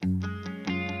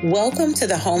Welcome to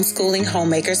the Homeschooling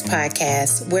Homemakers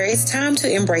Podcast, where it's time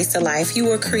to embrace the life you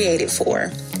were created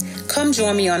for. Come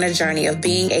join me on a journey of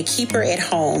being a keeper at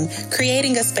home,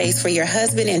 creating a space for your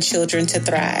husband and children to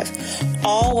thrive,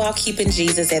 all while keeping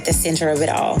Jesus at the center of it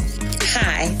all.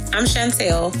 Hi, I'm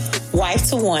Chantel, wife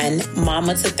to one,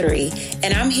 mama to three,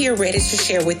 and I'm here ready to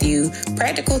share with you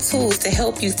practical tools to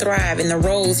help you thrive in the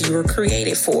roles you were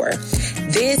created for.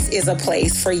 This is a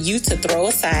place for you to throw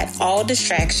aside all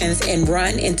distractions and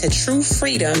run into true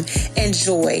freedom and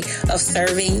joy of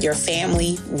serving your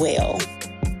family well.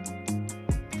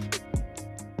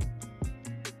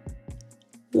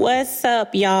 What's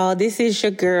up, y'all? This is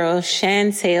your girl,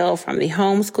 Chantel, from the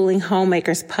Homeschooling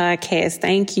Homemakers Podcast.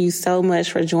 Thank you so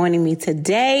much for joining me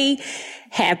today.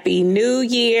 Happy New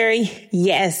Year.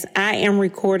 Yes, I am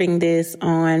recording this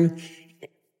on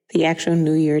the actual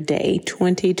New Year day,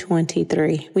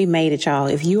 2023. We made it, y'all.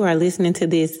 If you are listening to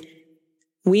this,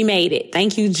 we made it.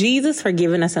 Thank you, Jesus, for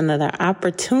giving us another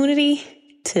opportunity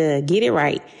to get it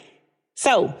right.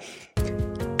 So,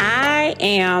 I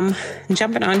am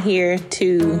jumping on here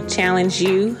to challenge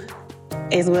you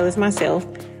as well as myself.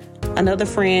 Another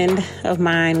friend of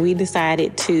mine, we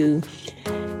decided to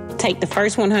take the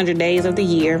first 100 days of the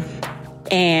year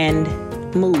and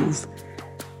move.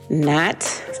 Not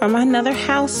from another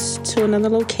house to another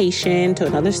location, to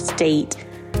another state,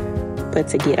 but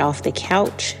to get off the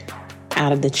couch,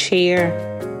 out of the chair,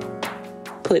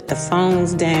 put the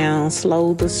phones down,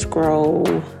 slow the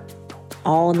scroll,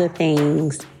 all the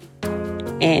things,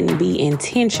 and be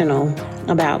intentional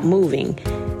about moving.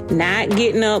 Not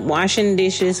getting up, washing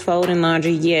dishes, folding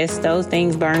laundry. Yes, those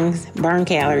things burn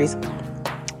calories.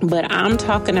 But I'm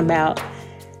talking about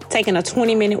taking a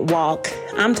 20-minute walk.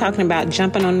 I'm talking about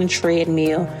jumping on the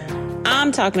treadmill.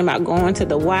 I'm talking about going to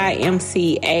the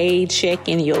YMCA,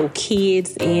 checking your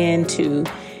kids into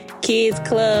kids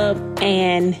club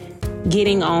and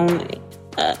getting on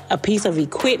a piece of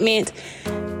equipment,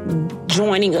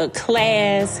 joining a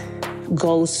class,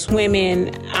 go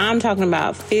swimming. I'm talking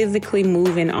about physically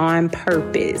moving on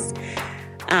purpose.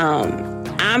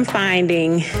 I'm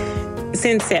finding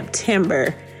since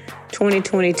September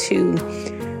 2022,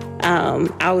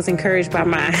 I was encouraged by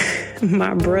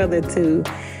my brother to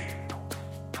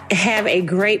have a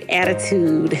great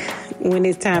attitude when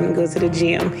it's time to go to the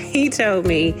gym. He told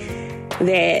me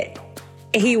that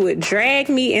he would drag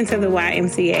me into the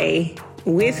YMCA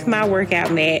with my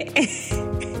workout mat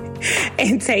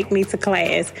and take me to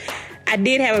class. I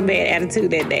did have a bad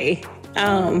attitude that day.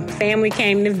 Family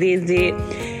came to visit,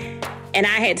 and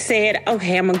I had said,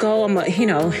 okay, I'm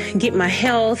gonna get my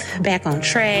health back on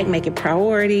track, make it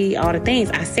priority, all the things.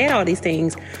 I said all these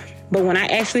things, but when I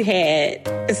actually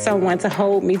had someone to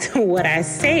hold me to what I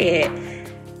said,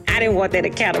 I didn't want that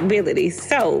accountability.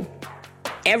 So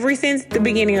ever since the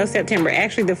beginning of September,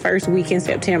 actually the first week in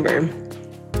September,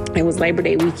 it was Labor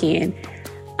Day weekend,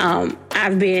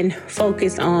 I've been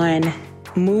focused on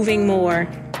moving more,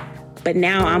 but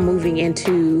now I'm moving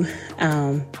into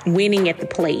winning at the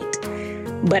plate.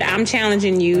 But I'm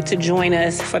challenging you to join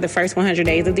us for the first 100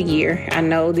 days of the year. I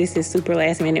know this is super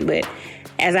last minute, but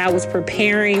as I was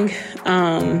preparing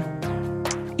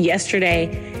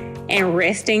yesterday and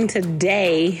resting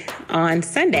today on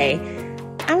Sunday,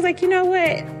 I was like, you know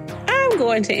what? I'm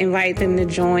going to invite them to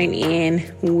join in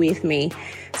with me.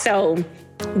 So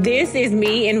this is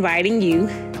me inviting you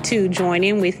to join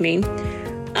in with me.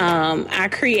 I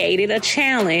created a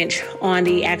challenge on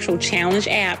the actual challenge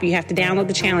app. You have to download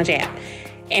the challenge app.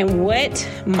 And what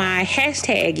my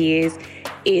hashtag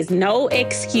is no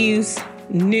excuse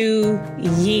new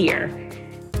year.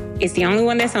 It's the only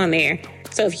one that's on there.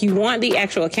 So if you want the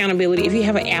actual accountability, if you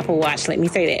have an Apple Watch, let me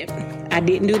say that. I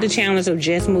didn't do the challenge of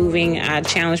just moving. I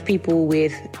challenged people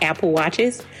with Apple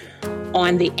Watches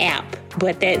on the app.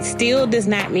 But that still does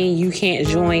not mean you can't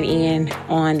join in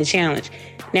on the challenge.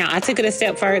 Now, I took it a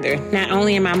step further. Not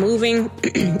only am I moving,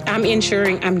 I'm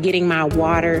ensuring I'm getting my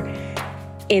water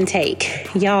intake.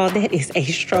 Y'all, that is a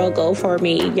struggle for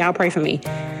me. Y'all pray for me.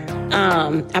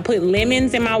 I put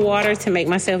lemons in my water to make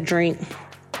myself drink.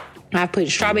 I put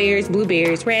strawberries,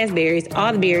 blueberries, raspberries,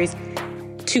 all the berries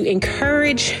to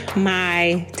encourage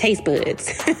my taste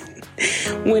buds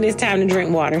when it's time to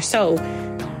drink water. So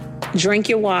drink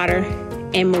your water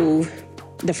and move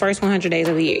the first 100 days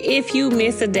of the year. If you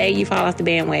miss a day, you fall off the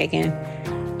bandwagon.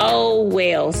 Oh,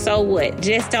 well, so what?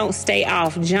 Just don't stay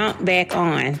off. Jump back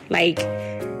on. Like,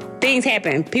 things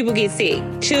happen. People get sick.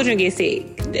 Children get sick.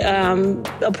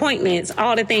 Appointments,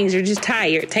 all the things. You're just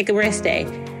tired. Take a rest day.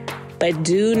 But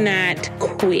do not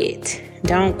quit.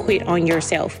 Don't quit on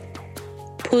yourself.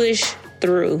 Push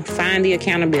through. Find the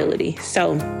accountability.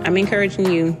 So I'm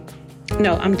encouraging you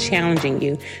No, I'm challenging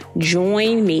you.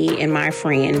 Join me and my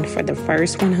friend for the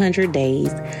first 100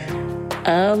 days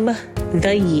of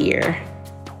the year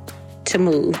to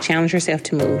move. Challenge yourself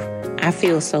to move. I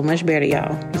feel so much better,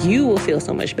 y'all. You will feel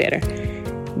so much better.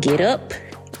 Get up,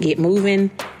 get moving,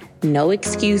 no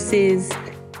excuses.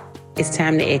 It's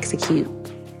time to execute.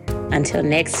 Until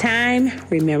next time,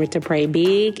 remember to pray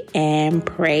big and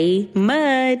pray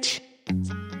much.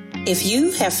 If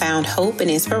you have found hope and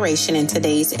inspiration in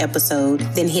today's episode,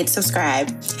 then hit subscribe.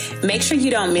 Make sure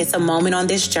you don't miss a moment on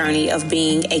this journey of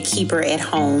being a keeper at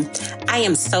home. I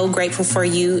am so grateful for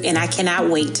you, and I cannot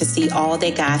wait to see all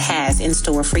that God has in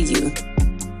store for you.